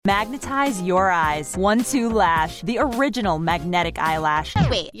Magnetize your eyes. 1-2 Lash, the original magnetic eyelash.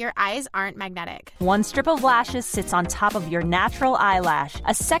 Wait, your eyes aren't magnetic. One strip of lashes sits on top of your natural eyelash.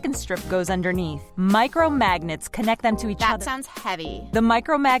 A second strip goes underneath. Micromagnets connect them to each other. That sounds heavy. The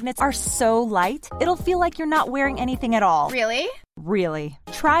micromagnets are so light, it'll feel like you're not wearing anything at all. Really? Really.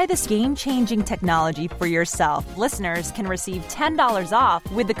 Try this game-changing technology for yourself. Listeners can receive $10 off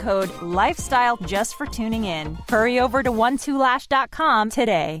with the code LIFESTYLE just for tuning in. Hurry over to 12lash.com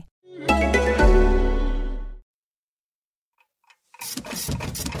today.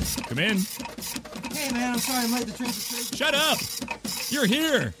 Come in. Hey, man, I'm sorry I'm late to train for Shut up! You're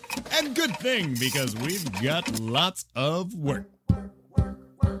here! And good thing, because we've got lots of work.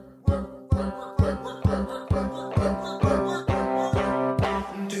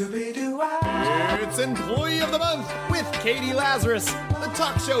 It's Employee of the Month with Katie Lazarus, the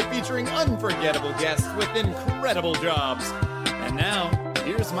talk show featuring unforgettable guests with incredible jobs. And now,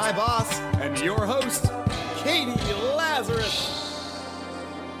 here's my boss and your host, Katie Lazarus.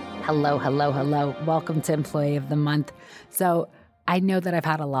 Hello, hello, hello. Welcome to Employee of the Month. So I know that I've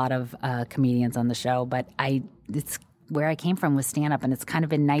had a lot of comedians on the show, but it's where I came from was stand-up, and it's kind of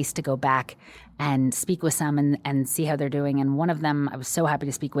been nice to go back and speak with some and see how they're doing. And one of them I was so happy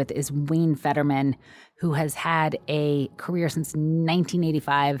to speak with is Wayne Federman, who has had a career since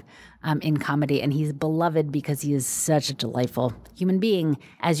 1985 in comedy, and he's beloved because he is such a delightful human being,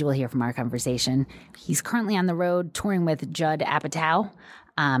 as you will hear from our conversation. He's currently on the road touring with Judd Apatow,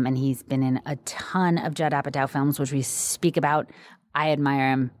 and he's been in a ton of Judd Apatow films, which we speak about. I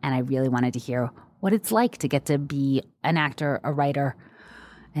admire him, and I really wanted to hear what it's like to get to be an actor, a writer,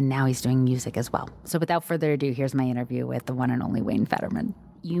 and now he's doing music as well. So without further ado, here's my interview with the one and only Wayne Federman.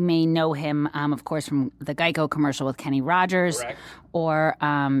 You may know him, of course, from the Geico commercial with Kenny Rogers. Correct. Or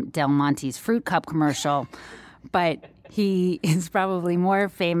Del Monte's Fruit Cup commercial, but he is probably more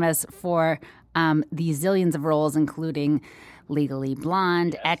famous for the zillions of roles, including Legally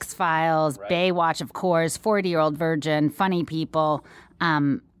Blonde, yes. X-Files, right. Baywatch, of course, 40-Year-Old Virgin, Funny People.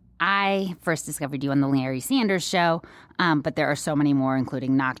 I first discovered you on the Larry Sanders Show, but there are so many more,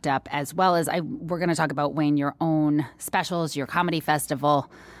 including Knocked Up, as well as we're going to talk about, Wayne, your own specials, your comedy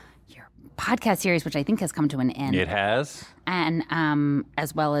festival, your podcast series, which I think has come to an end. It has. And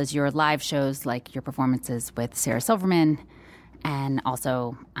as well as your live shows, like your performances with Sarah Silverman, and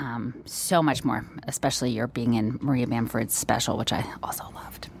also so much more, especially your being in Maria Bamford's special, which I also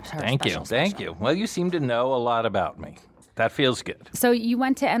loved. Thank you. Well, you seem to know a lot about me. That feels good. So you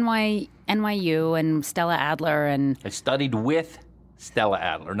went to NYU and Stella Adler, and I studied with Stella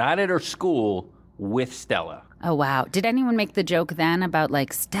Adler, not at her school, with Stella. Oh, wow. Did anyone make the joke then about,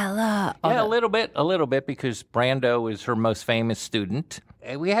 like, Stella? Yeah, a little bit, because Brando is her most famous student.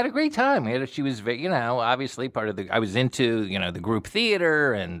 And we had a great time. She was, obviously part of I was into, the group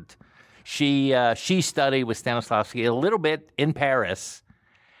theater, and she studied with Stanislavski a little bit in Paris.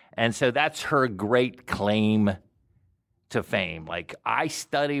 And so that's her great claim to fame. Like, I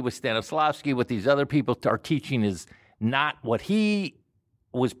study with Stanislavski. What these other people are teaching is not what he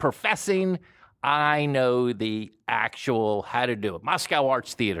was professing. I know the actual how to do it. Moscow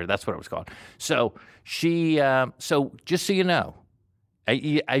Arts Theater, that's what it was called. So so just so you know,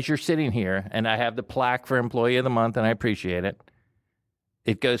 as you're sitting here, and I have the plaque for Employee of the Month, and I appreciate it,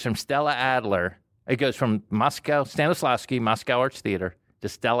 it goes from Stella Adler, it goes from Stanislavski, Moscow Arts Theater, to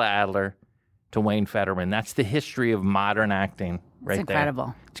Stella Adler, to Wayne Federman. That's the history of modern acting right there. It's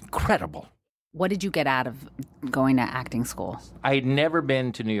incredible. It's incredible. What did you get out of going to acting school? I had never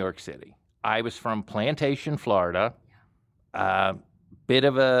been to New York City. I was from Plantation, Florida. Bit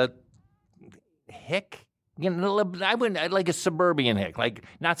of a hick. I wouldn't like a suburban hick, like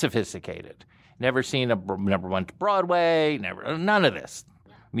not sophisticated. Never went to Broadway, none of this.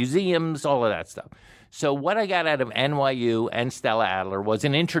 Museums, all of that stuff. So what I got out of NYU and Stella Adler was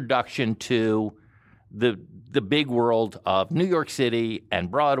an introduction to the big world of New York City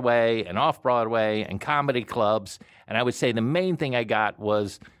and Broadway and off-Broadway and comedy clubs. And I would say the main thing I got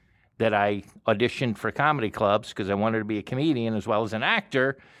was that I auditioned for comedy clubs because I wanted to be a comedian as well as an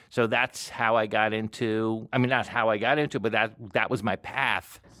actor. So that's how I got into, not how I got into, but that was my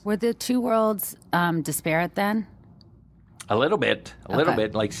path. Were the two worlds disparate then? A little bit.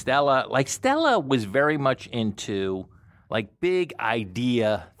 Like Stella was very much into like big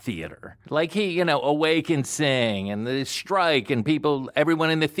idea theater. Like he, Awake and Sing and the strike and everyone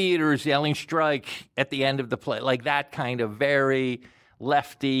in the theater is yelling strike at the end of the play. Like that kind of very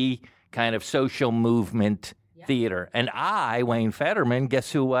lefty kind of social movement theater. And Wayne Federman,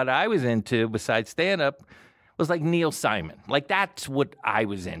 guess what I was into besides stand-up was like Neil Simon. Like that's what I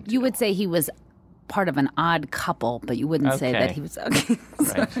was into. You would say he was part of an odd couple, but you wouldn't say that he was okay.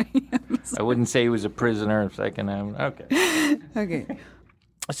 Right. I wouldn't say he was a prisoner of secondhand. Okay. Okay.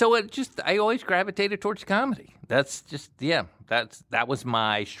 So I always gravitated towards comedy. That's just, that was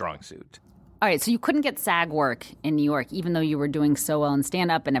my strong suit. All right, so you couldn't get SAG work in New York, even though you were doing so well in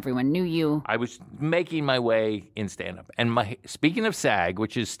stand-up and everyone knew you. I was making my way in stand-up. And speaking of SAG,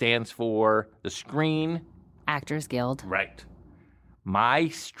 which stands for the Screen Actors Guild. Right. My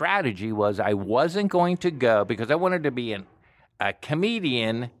strategy was I wasn't going to go because I wanted to be a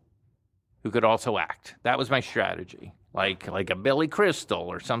comedian who could also act. That was my strategy. Like a Billy Crystal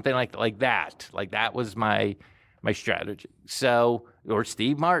or something like that. Like that was my strategy. So, or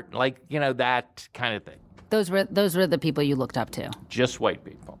Steve Martin, that kind of thing. Those were the people you looked up to. Just white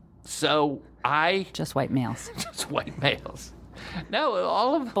people. So just white males. Just white males. No,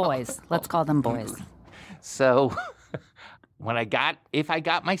 all of boys. Let's call them boys. So if I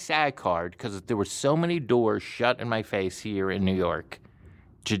got my SAG card, because there were so many doors shut in my face here in New York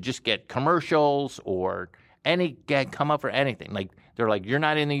to just get commercials or come up for anything. Like, they're like, you're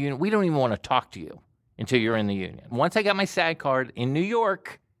not in the union. We don't even want to talk to you until you're in the union. Once I got my SAG card in New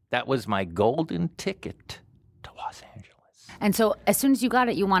York, that was my golden ticket to Los Angeles. And so as soon as you got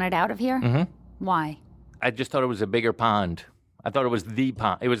it, you wanted out of here? Mm-hmm. Why? I just thought it was a bigger pond. I thought it was the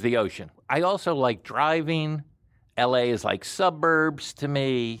pond. It was the ocean. I also like driving. LA is like suburbs to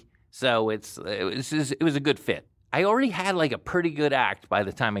me. So it was a good fit. I already had like a pretty good act by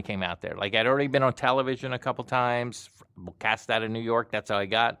the time I came out there. Like I'd already been on television a couple times, cast out of New York. That's how I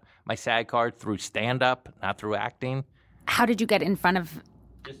got my SAG card, through stand-up, not through acting. How did you get in front of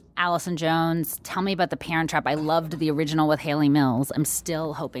Allison Jones? Tell me about The Parent Trap. I loved the original with Haley Mills. I'm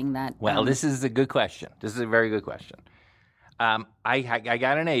still hoping that... Well, this is a good question. This is a very good question. I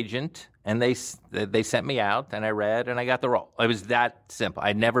got an agent, and they sent me out, and I read, and I got the role. It was that simple.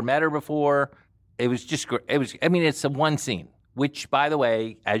 I'd never met her before. It was just great. It's a one scene, which, by the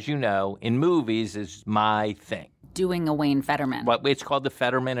way, as you know, in movies is my thing. Doing a Wayne Fetterman. But it's called the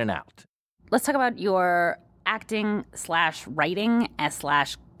Fetterman and Out. Let's talk about your acting / writing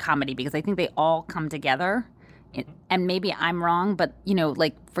 / comedy, because I think they all come together. And maybe I'm wrong, but,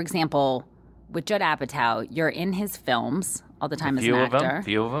 for example, with Judd Apatow, you're in his films all the time as an actor.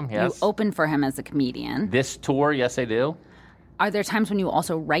 Few of them, yes. You open for him as a comedian. This tour, yes, I do. Are there times when you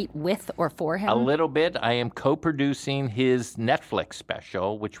also write with or for him? A little bit. I am co-producing his Netflix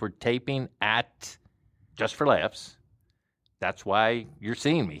special, which we're taping at Just for Laughs. That's why you're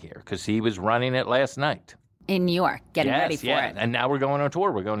seeing me here, because he was running it last night. In New York, getting ready for it. And now we're going on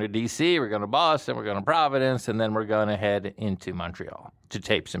tour. We're going to D.C., we're going to Boston, we're going to Providence, and then we're going to head into Montreal to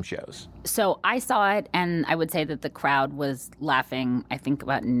tape some shows. So I saw it, and I would say that the crowd was laughing, I think,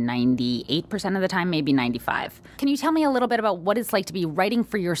 about 98% of the time, maybe 95%. Can you tell me a little bit about what it's like to be writing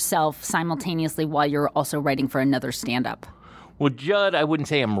for yourself simultaneously while you're also writing for another stand-up? Well, Judd, I wouldn't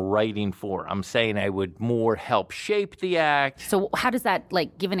say I'm writing for. I'm saying I would more help shape the act. So how does that,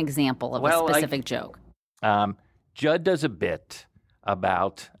 give an example of a specific joke? Judd does a bit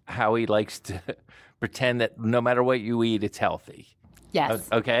about how he likes to pretend that no matter what you eat, it's healthy. Yes.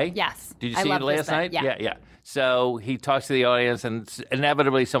 Okay? Yes. Did you see it last night? Yeah. Yeah. So he talks to the audience, and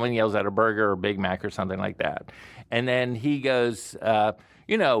inevitably someone yells at a burger or Big Mac or something like that. And then he goes,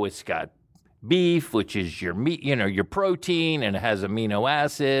 it's got beef, which is your meat, your protein, and it has amino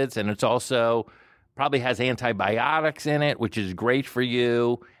acids, and it's also probably has antibiotics in it, which is great for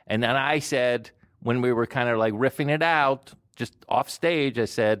you. And then I said, when we were kind of riffing it out, just off stage, I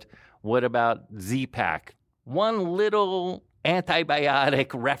said, what about Z-Pack? One little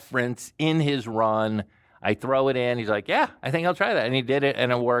antibiotic reference in his run. I throw it in. He's like, yeah, I think I'll try that. And he did it,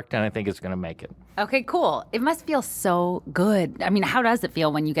 and it worked, and I think it's going to make it. Okay, cool. It must feel so good. I mean, how does it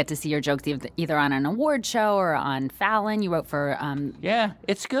feel when you get to see your jokes either on an award show or on Fallon? You wrote for... Yeah,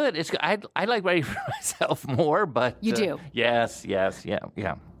 it's good. It's good. I like writing for myself more, but... You do? Yes, yeah.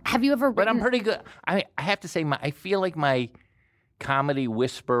 Have you ever written... But I'm pretty good. I have to say, I feel like my comedy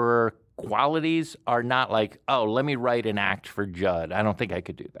whisperer qualities are not like, oh, let me write an act for Judd. I don't think I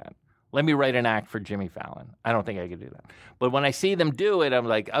could do that. Let me write an act for Jimmy Fallon. I don't think I could do that. But when I see them do it, I'm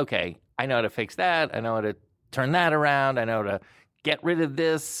like, okay, I know how to fix that. I know how to turn that around. I know how to get rid of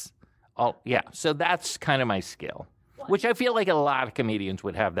this. So that's kind of my skill, which I feel like a lot of comedians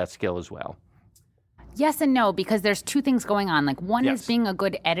would have that skill as well. Yes and no, because there's two things going on. One is being a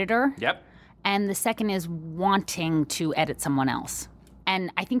good editor. Yep. And the second is wanting to edit someone else.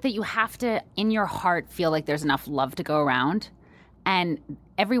 And I think that you have to, in your heart, feel like there's enough love to go around. And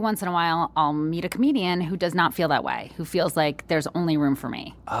every once in a while, I'll meet a comedian who does not feel that way, who feels like there's only room for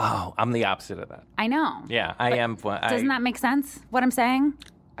me. Oh, I'm the opposite of that. I know. Yeah, I am. Doesn't that make sense, what I'm saying?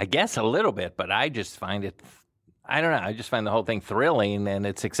 I guess a little bit, but I just find it, I don't know, I just find the whole thing thrilling and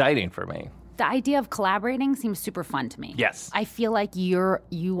it's exciting for me. The idea of collaborating seems super fun to me. Yes. I feel like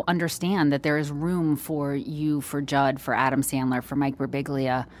you understand that there is room for you, for Judd, for Adam Sandler, for Mike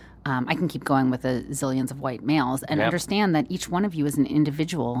Birbiglia. I can keep going with the zillions of white males and understand that each one of you is an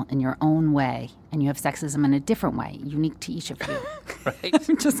individual in your own way, and you have sexism in a different way, unique to each of you. Right?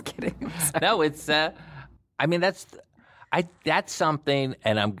 I'm just kidding. I'm sorry. No, it's, I mean, that's something,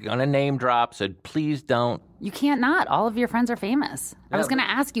 and I'm going to name drop, so please don't. You can't not. All of your friends are famous. I was going to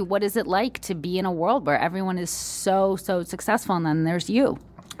ask you, what is it like to be in a world where everyone is so successful, and then there's you?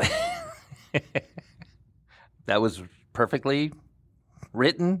 That was perfectly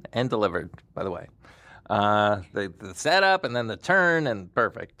written and delivered, by the way. The setup and then the turn, and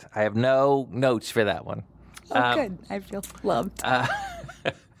perfect. I have no notes for that one. Oh, good. I feel loved.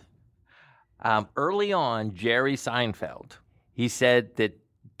 Early on, Jerry Seinfeld, he said that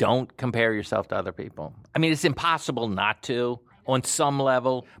don't compare yourself to other people. I mean, it's impossible not to on some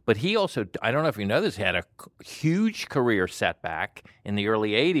level, but he also, I don't know if you know this, he had a huge career setback in the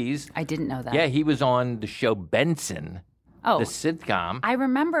early 80s. I didn't know that. Yeah, he was on the show Benson, the sitcom. I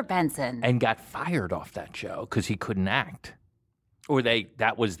remember Benson. And got fired off that show because he couldn't act. Or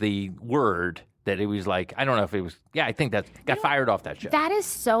that was the word that it was like, I don't know if it was, I think that got fired off that show. That is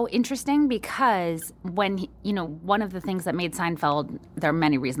so interesting because when, one of the things that made Seinfeld, there are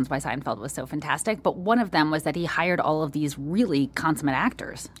many reasons why Seinfeld was so fantastic, but one of them was that he hired all of these really consummate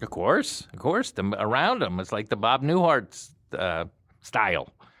actors. Of course. Around him. It's like the Bob Newhart style.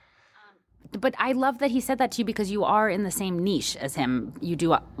 But I love that he said that to you because you are in the same niche as him. You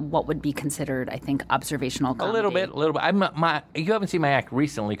do what would be considered, I think, observational comedy. A little bit. You haven't seen my act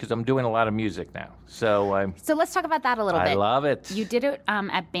recently because I'm doing a lot of music now. So let's talk about that a little bit. I love it. You did it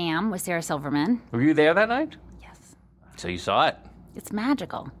at BAM with Sarah Silverman. Were you there that night? Yes. So you saw it? It's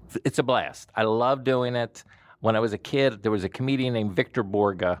magical. It's a blast. I love doing it. When I was a kid, there was a comedian named Victor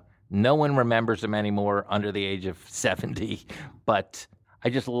Borga. No one remembers him anymore under the age of 70, but I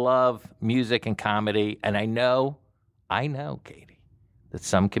just love music and comedy, and I know, Katie, that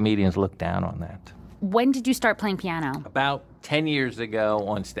some comedians look down on that. When did you start playing piano? About 10 years ago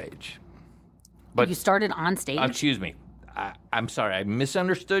on stage. But you started on stage? Excuse me. I'm sorry. I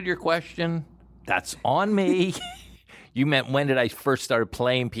misunderstood your question. That's on me. You meant when did I first start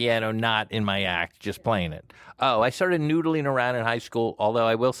playing piano, not in my act, just playing it. Oh, I started noodling around in high school, although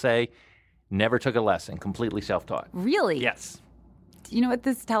I will say never took a lesson, completely self-taught. Really? Yes. You know what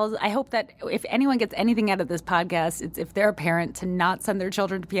this tells? I hope that if anyone gets anything out of this podcast, it's if they're a parent to not send their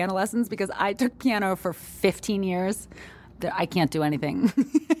children to piano lessons, because I took piano for 15 years. I can't do anything.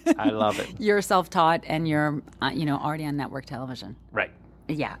 I love it. You're self-taught and you're, already on network television. Right.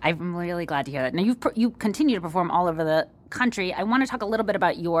 Yeah, I'm really glad to hear that. Now, you continue to perform all over the country. I want to talk a little bit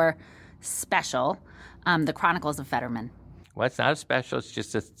about your special, The Chronicles of Fetterman. Well, it's not a special. It's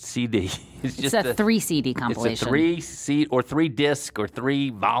just a CD. It's a 3-CD compilation. It's a 3-CD or 3-disc or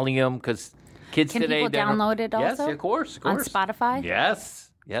 3-volume because kids Can today... Can people download it also? Yes, of course. On Spotify?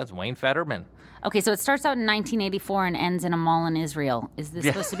 Yes, Wayne Fetterman. Okay, so it starts out in 1984 and ends in a mall in Israel. Is this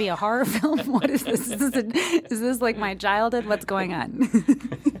supposed to be a horror film? What is this? Is this like my childhood? What's going on?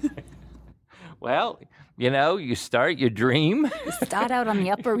 Well, you start your dream. You start out on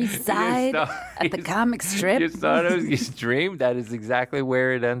the Upper East Side at the comic strip. You start out your dream. That is exactly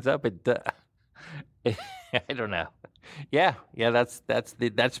where it ends up. I don't know. Yeah.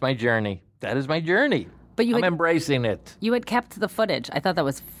 That's my journey. That is my journey. But I'm embracing it. You had kept the footage. I thought that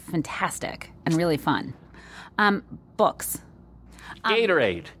was fantastic and really fun. Books.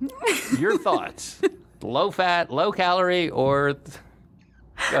 Gatorade. Your thoughts. Low fat, low calorie, or...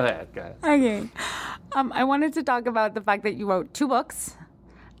 Go ahead. Okay. I wanted to talk about the fact that you wrote 2 books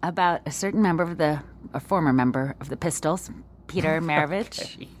about a certain former member of the Pistols, Peter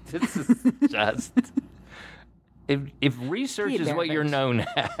Maravich. Okay. This is just... If research is what you're known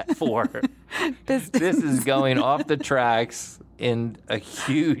for, this is going off the tracks in a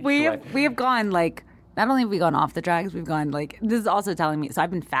huge way. We have gone not only have we gone off the tracks, we've gone this is also telling me, so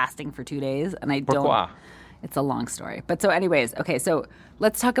I've been fasting for 2 days and I don't... Pourquoi? It's a long story. But so anyways, okay, so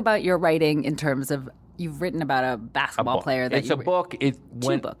let's talk about your writing in terms of, you've written about a basketball player that it's a book.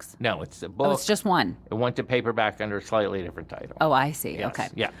 2 books. No, it's a book. Oh, it's just one. It went to paperback under a slightly different title. Oh, I see. Yes. Okay.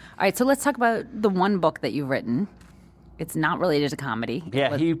 Yeah. All right, so let's talk about the one book that you've written. It's not related to comedy.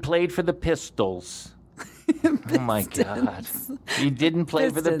 Yeah, he played for the Pistols. Oh, my God. He didn't play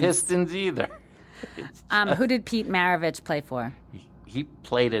for the Pistons either. Who did Pete Maravich play for? He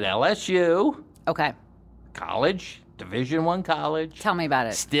played at LSU. Okay. College, Division I college. Tell me about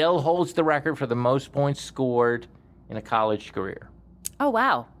it. Still holds the record for the most points scored in a college career. Oh,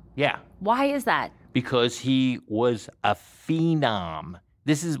 wow. Yeah. Why is that? Because he was a phenom.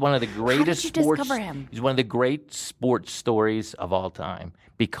 This is one of the greatest How did you sports. discover him? He's one of the great sports stories of all time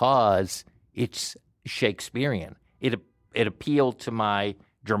because it's Shakespearean. It appealed to my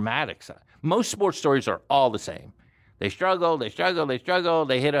dramatic side. Most sports stories are all the same. They struggle, they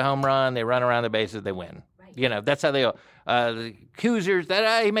hit a home run, they run around the bases, they win. Right. You know, that's how they all. The accusers,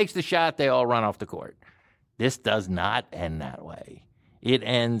 he makes the shot, they all run off the court. This does not end that way. It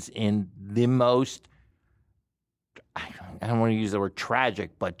ends in the most, I don't want to use the word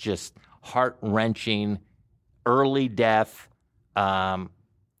tragic, but just heart-wrenching, early death, someone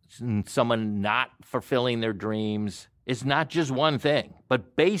not fulfilling their dreams. It's not just one thing,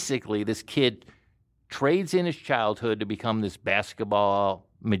 but basically this kid trades in his childhood to become this basketball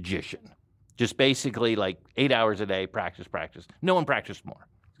magician. Just basically like 8 hours a day, practice. No one practiced more.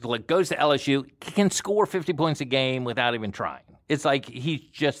 Like goes to LSU, can score 50 points a game without even trying. It's like he's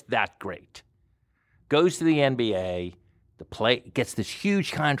just that great. Goes to the NBA, gets this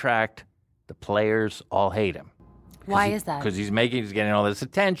huge contract. The players all hate him. Why is that? Because he's getting all this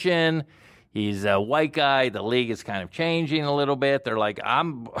attention. He's a white guy. The league is kind of changing a little bit. They're like,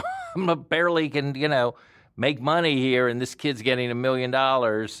 I'm barely can, make money here, and this kid's getting $1 million.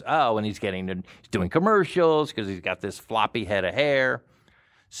 Oh, and he's doing commercials because he's got this floppy head of hair.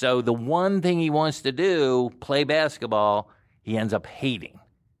 So the one thing he wants to do, play basketball, he ends up hating.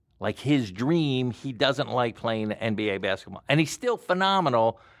 Like his dream, he doesn't like playing NBA basketball. And he's still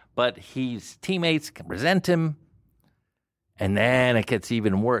phenomenal, but his teammates can resent him. And then it gets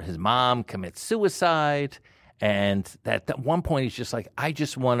even worse. His mom commits suicide. And at one point, he's just like, I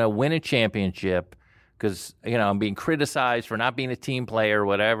just want to win a championship because, I'm being criticized for not being a team player or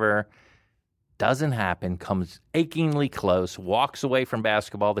whatever. Doesn't happen, comes achingly close, walks away from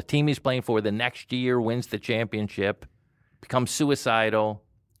basketball. The team he's playing for the next year wins the championship, becomes suicidal.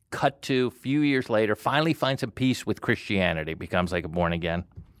 Cut to a few years later, finally finds some peace with Christianity, becomes like a born again.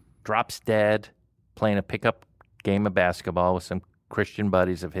 Drops dead, playing a pickup game of basketball with some Christian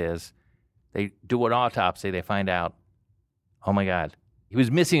buddies of his. They do an autopsy. They find out, oh my God, he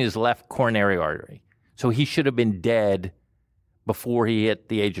was missing his left coronary artery. So he should have been dead before he hit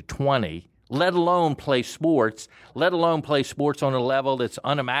the age of 20, let alone play sports on a level that's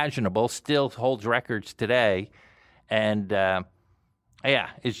unimaginable, still holds records today. And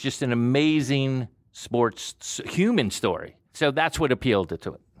it's just an amazing sports human story. So that's what appealed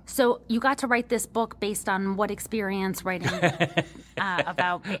to it. So you got to write this book based on what experience writing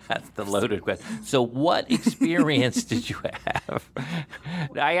about? That's the loaded question. So what experience did you have?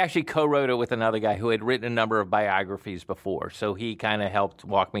 I actually co-wrote it with another guy who had written a number of biographies before, so he kind of helped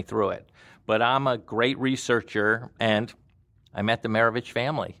walk me through it. But I'm a great researcher, and I met the Maravich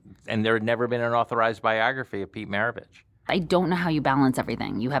family, and there had never been an authorized biography of Pete Maravich. I don't know how you balance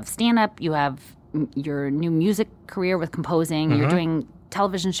everything. You have stand-up, you have your new music career with composing, you're doing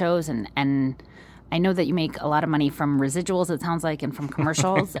television shows, and I know that you make a lot of money from residuals, it sounds like, and from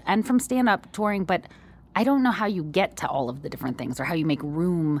commercials and from stand-up touring, but I don't know how you get to all of the different things or how you make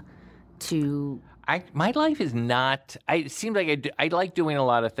room to... My life is not... It seems like I like doing a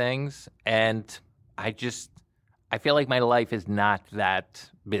lot of things, and I feel like my life is not that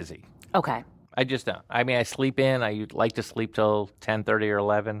busy. Okay. I just don't. I mean, I sleep in. I like to sleep till 10:30 or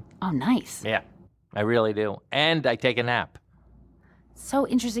 11. Oh, nice. Yeah, I really do. And I take a nap. So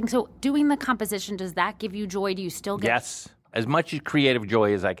interesting. So doing the composition, does that give you joy? Do you still get... Yes, as much creative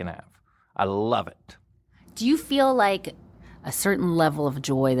joy as I can have. I love it. Do you feel like a certain level of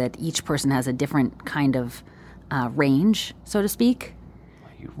joy that each person has a different kind of range, so to speak?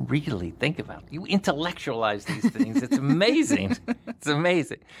 You really think about it. You intellectualize these things. It's amazing. It's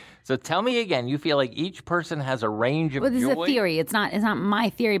amazing. So tell me again, you feel like each person has a range of joy? Well, this is a theory. It's not my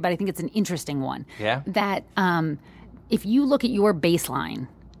theory, but I think it's an interesting one. Yeah? That if you look at your baseline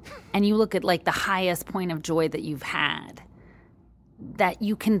and you look at like the highest point of joy that you've had, that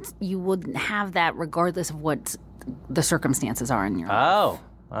you would have that regardless of what the circumstances are in your life. Oh,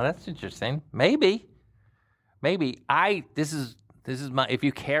 well, that's interesting. Maybe. This is my, if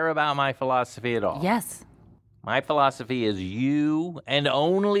you care about my philosophy at all. Yes. My philosophy is you and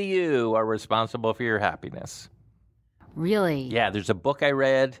only you are responsible for your happiness. Really? Yeah, there's a book I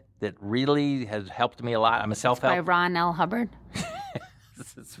read that really has helped me a lot. I'm a self-help. By Ron L. Hubbard?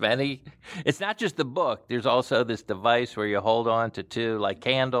 It's funny. It's not just the book. There's also this device where you hold on to two like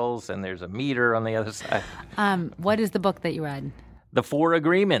candles, and there's a meter on the other side. What is the book that you read? The 4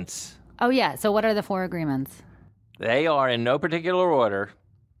 Agreements. Oh, yeah. So what are the 4 agreements? They are in no particular order.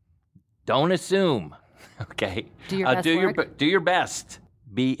 Don't assume. Okay. Do your best. Do your best.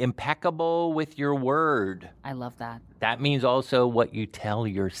 Be impeccable with your word. I love that. That means also what you tell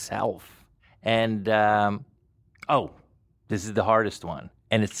yourself. And, this is the hardest one.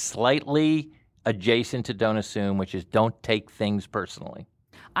 And it's slightly adjacent to don't assume, which is don't take things personally.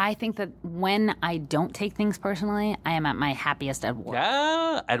 I think that when I don't take things personally, I am at my happiest at work.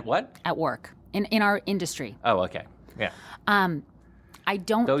 At what? At work. In our industry. Oh, okay. Yeah. I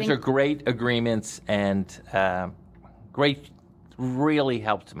don't Those think... are great agreements and great, really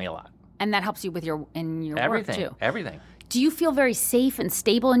helped me a lot. And that helps you with your work, too. Everything. Do you feel very safe and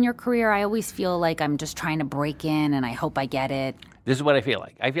stable in your career? I always feel like I'm just trying to break in and I hope I get it. This is what I feel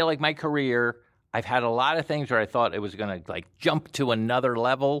like. I feel like my career, I've had a lot of things where I thought it was going to jump to another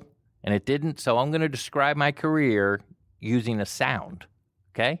level, and it didn't. So I'm going to describe my career using a sound,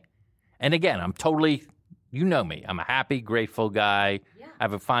 okay? And again, I'm totally, you know me. I'm a happy, grateful guy. Yeah. I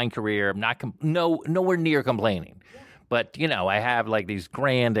have a fine career. I'm not nowhere near complaining. Yeah. But, I have these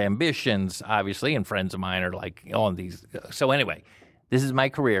grand ambitions, obviously, and friends of mine are on these. So anyway, this is my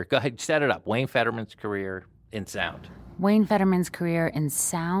career. Go ahead, set it up. Wayne Fetterman's career in sound. Wayne Fetterman's career in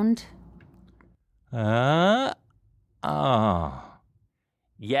sound? Yes,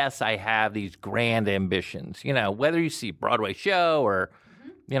 I have these grand ambitions, whether you see a Broadway show or,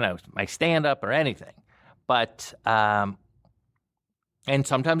 my stand-up or anything. But, and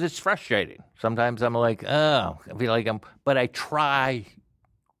sometimes it's frustrating. Sometimes I'm like, I feel like but I try,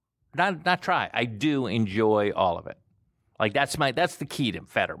 not try, I do enjoy all of it. That's the key to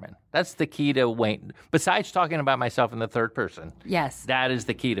Fetterman. That's the key to Wayne. Besides talking about myself in the third person. Yes. That is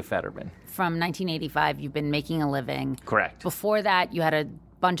the key to Fetterman. From 1985, you've been making a living. Correct. Before that, you had a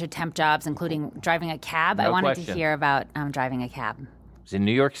bunch of temp jobs, including driving a cab. No I wanted question. to hear about driving a cab. I was in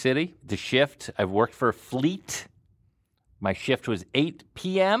New York City. The shift, I've worked for Fleet. My shift was 8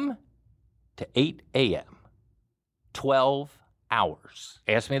 p.m. to 8 a.m. 12 hours.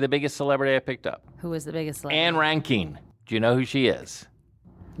 Ask me the biggest celebrity I picked up. Who was the biggest celebrity? Anne Rankin. Do you know who she is?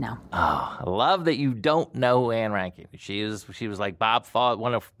 No. Oh, I love that you don't know who Anne Rankin is. She was like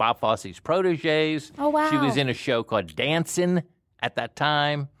one of Bob Fosse's proteges. Oh, wow. She was in a show called Dancing at that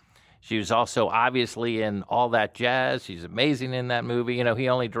time. She was also obviously in All That Jazz. She's amazing in that movie. He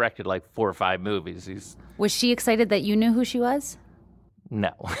only directed 4 or 5 movies. Was she excited that you knew who she was?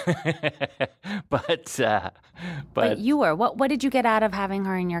 No. But you were. What did you get out of having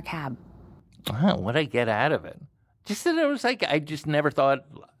her in your cab? What did I get out of it? Just that it was I just never thought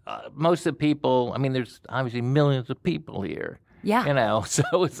most of the people, there's obviously millions of people here. Yeah.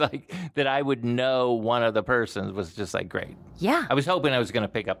 So it's that I would know one of the persons was just great. Yeah. I was hoping I was going to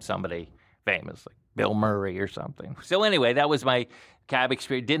pick up somebody famous, like Bill Murray or something. So anyway, that was my cab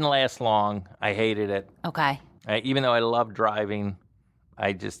experience. Didn't last long. I hated it. Okay. Even though I loved driving,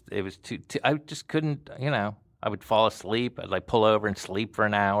 it was too I just couldn't, I would fall asleep. I'd pull over and sleep for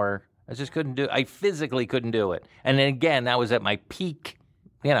an hour. I just couldn't do it. I physically couldn't do it. And then again, that was at my peak.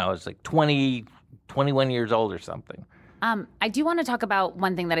 I was 20, 21 years old or something. I do want to talk about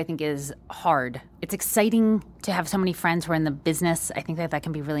one thing that I think is hard. It's exciting to have so many friends who are in the business. I think that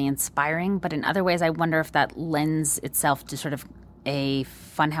can be really inspiring. But in other ways, I wonder if that lends itself to sort of a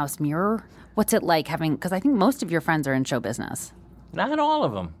funhouse mirror. What's it like having, because I think most of your friends are in show business. Not all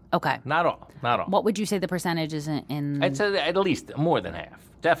of them. Okay. Not all. What would you say the percentage is in? I'd say at least more than half.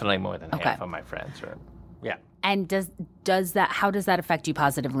 Definitely more than Okay. half of my friends are. Yeah. And how does that affect you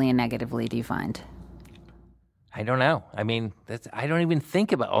positively and negatively, do you find? I don't know. I don't even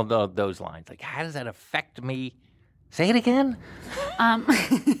think about all those lines. How does that affect me? Say it again. I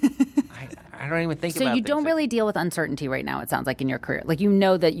don't even think about it. So you don't really deal with uncertainty right now, it sounds like, in your career. You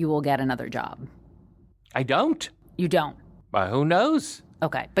know that you will get another job. I don't. You don't? Who knows?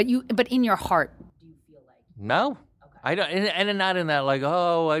 Okay. But in your heart, do you feel like? No. Okay. I don't. And not in that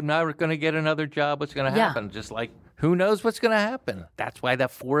I'm not going to get another job. What's going to happen? Yeah. Just who knows what's going to happen? That's why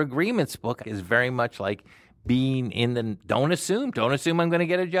that 4 Agreements book is very much being in the don't assume I'm going to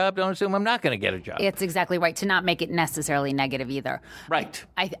get a job, don't assume I'm not going to get a job. It's exactly right, to not make it necessarily negative either. Right.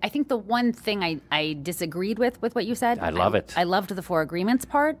 I think the one thing I disagreed with what you said. I love it. I loved the 4 Agreements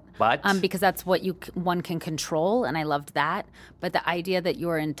part. But? Because that's what one can control, and I loved that. But the idea that you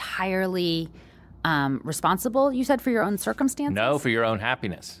are entirely responsible, you said, for your own circumstances? No, for your own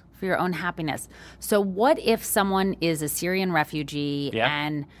happiness. For your own happiness. So what if someone is a Syrian refugee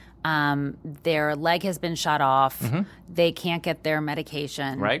and their leg has been shot off, they can't get their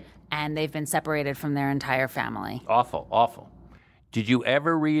medication, right, and they've been separated from their entire family? Awful. Did you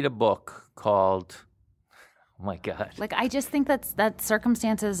ever read a book called, oh my God. I just think that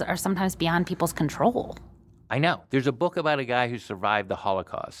circumstances are sometimes beyond people's control. I know. There's a book about a guy who survived the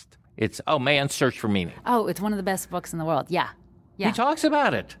Holocaust. It's Man's Search for Meaning. Oh, it's one of the best books in the world. Yeah. Yeah. He talks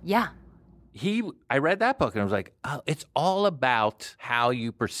about it. Yeah. I read that book and I was like, oh, it's all about how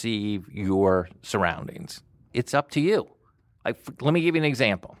you perceive your surroundings. It's up to you. Let me give you an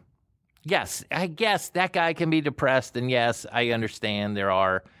example. Yes, I guess that guy can be depressed, and yes, I understand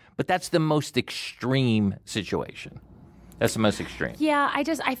but that's the most extreme situation. That's the most extreme. Yeah,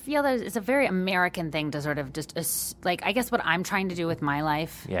 I feel that it's a very American thing to sort of I guess what I'm trying to do with my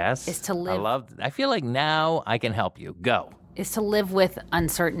life is to live. I feel like now I can help you. Go. Is to live with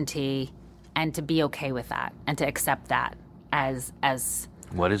uncertainty and to be okay with that and to accept that as.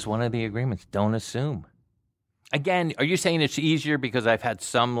 What is one of the agreements? Don't assume. Again, are you saying it's easier because I've had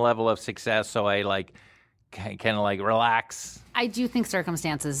some level of success, so I kind of relax? I do think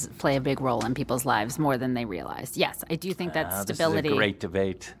circumstances play a big role in people's lives more than they realize. Yes, I do think that stability. This is a great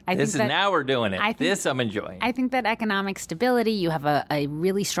debate. Now we're doing it. I'm enjoying. I think that economic stability, you have a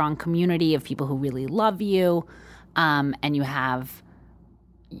really strong community of people who really love you, and you have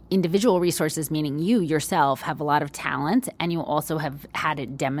individual resources, meaning you yourself have a lot of talent, and you also have had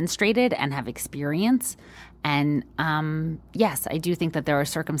it demonstrated and have experience. And yes, I do think that there are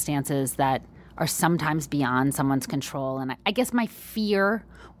circumstances that are sometimes beyond someone's control. And I guess my fear,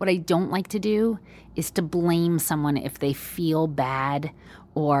 what I don't like to do, is to blame someone if they feel bad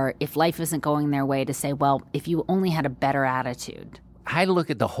or if life isn't going their way, to say, well, if you only had a better attitude. I look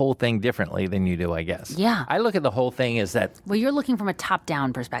at the whole thing differently than you do, I guess. Yeah. I look at the whole thing as that. Well, you're looking from a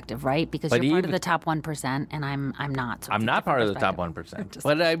top-down perspective, right? Because you're part of the top 1%, and I'm not. So I'm not part of the top 1%.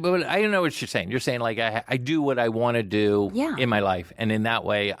 But I know what you're saying. You're saying I do what I want to do in my life, and in that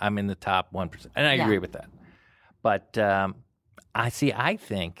way, I'm in the top 1%. And I agree with that. But I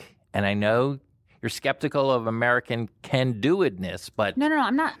think, and I know you're skeptical of American can-do-itness, but... No,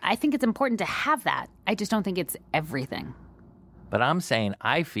 I'm not. I think it's important to have that. I just don't think it's everything. But I'm saying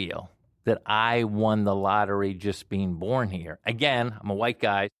I feel that I won the lottery just being born here. Again, I'm a white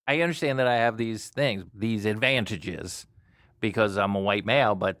guy. I understand that I have these things, these advantages, because I'm a white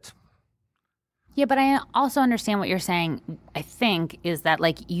male, but... Yeah, but I also understand what you're saying, I think, is that,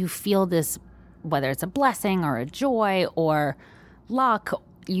 you feel this, whether it's a blessing or a joy or luck,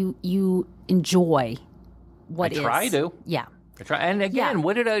 you enjoy what is. I try to. Yeah. I try. And again,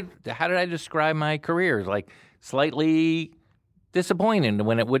 how did I describe my career? Slightly... disappointed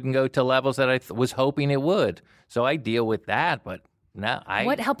when it wouldn't go to levels that I was hoping it would. So I deal with that, but no,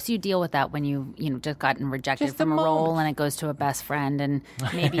 What helps you deal with that when you just gotten rejected from a role and it goes to a best friend and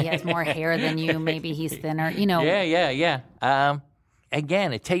maybe he has more hair than you, maybe he's thinner, Yeah.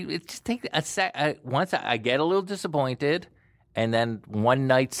 Again, it just takes a sec. Once I get a little disappointed, and then one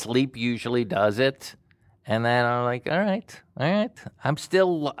night's sleep usually does it. And then I'm like, all right.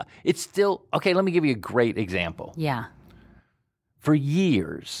 It's still, okay, let me give you a great example. Yeah. For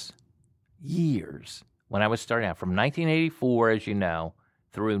years, when I was starting out, from 1984, as you know,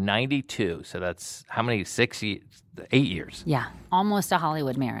 through 92, so that's how many, 6 years, 8 years. Yeah, almost a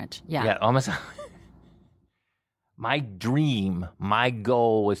Hollywood marriage. Yeah, almost. My dream, my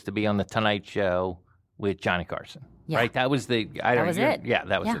goal was to be on The Tonight Show with Johnny Carson. Yeah. Right? That was it. Yeah,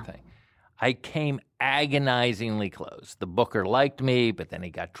 that was the thing. I came agonizingly close. The booker liked me, but then he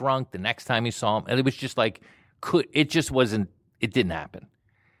got drunk the next time he saw him. And it was just it didn't happen.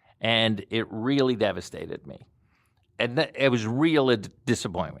 And it really devastated me. And it was real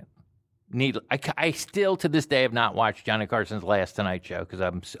disappointment. I still, to this day, have not watched Johnny Carson's last Tonight Show because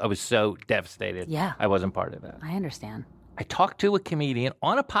I was so devastated. Yeah. I wasn't part of that. I understand. I talked to a comedian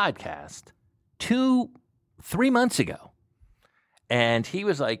on a podcast 3 months ago. And he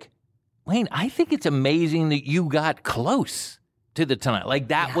was like, Wayne, I think it's amazing that you got close to The Tonight.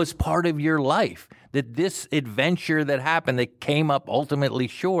 That was part of your life. That this adventure that happened that came up ultimately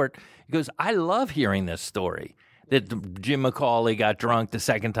short. He goes, I love hearing this story. That Jim McCauley got drunk the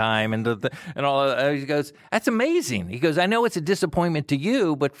second time and all. He goes, that's amazing. He goes, I know it's a disappointment to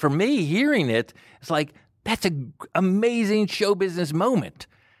you, but for me, hearing it, it's like, that's an amazing show business moment.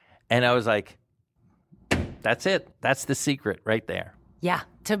 And I was like, that's it. That's the secret right there. Yeah,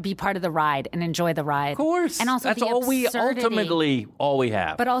 to be part of the ride and enjoy the ride. Of course. And also that's all we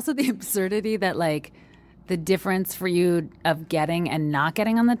have. But also the absurdity that, the difference for you of getting and not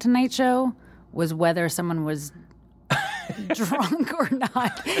getting on The Tonight Show was whether someone was drunk or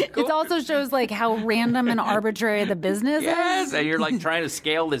not. It also shows, how random and arbitrary the business is. Yes, and you're, trying to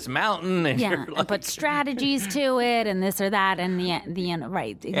scale this mountain. And you're and put strategies to it and this or that. And the end,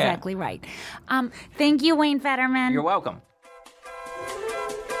 right, exactly right. Thank you, Wayne Federman. You're welcome.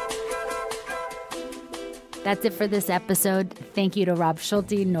 That's it for this episode. Thank you to Rob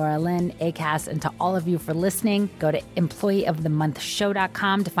Schulte, Nora Lynn, ACAST, and to all of you for listening. Go to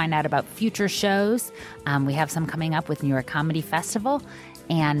employeeofthemonthshow.com to find out about future shows. We have some coming up with New York Comedy Festival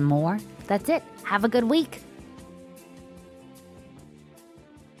and more. That's it. Have a good week.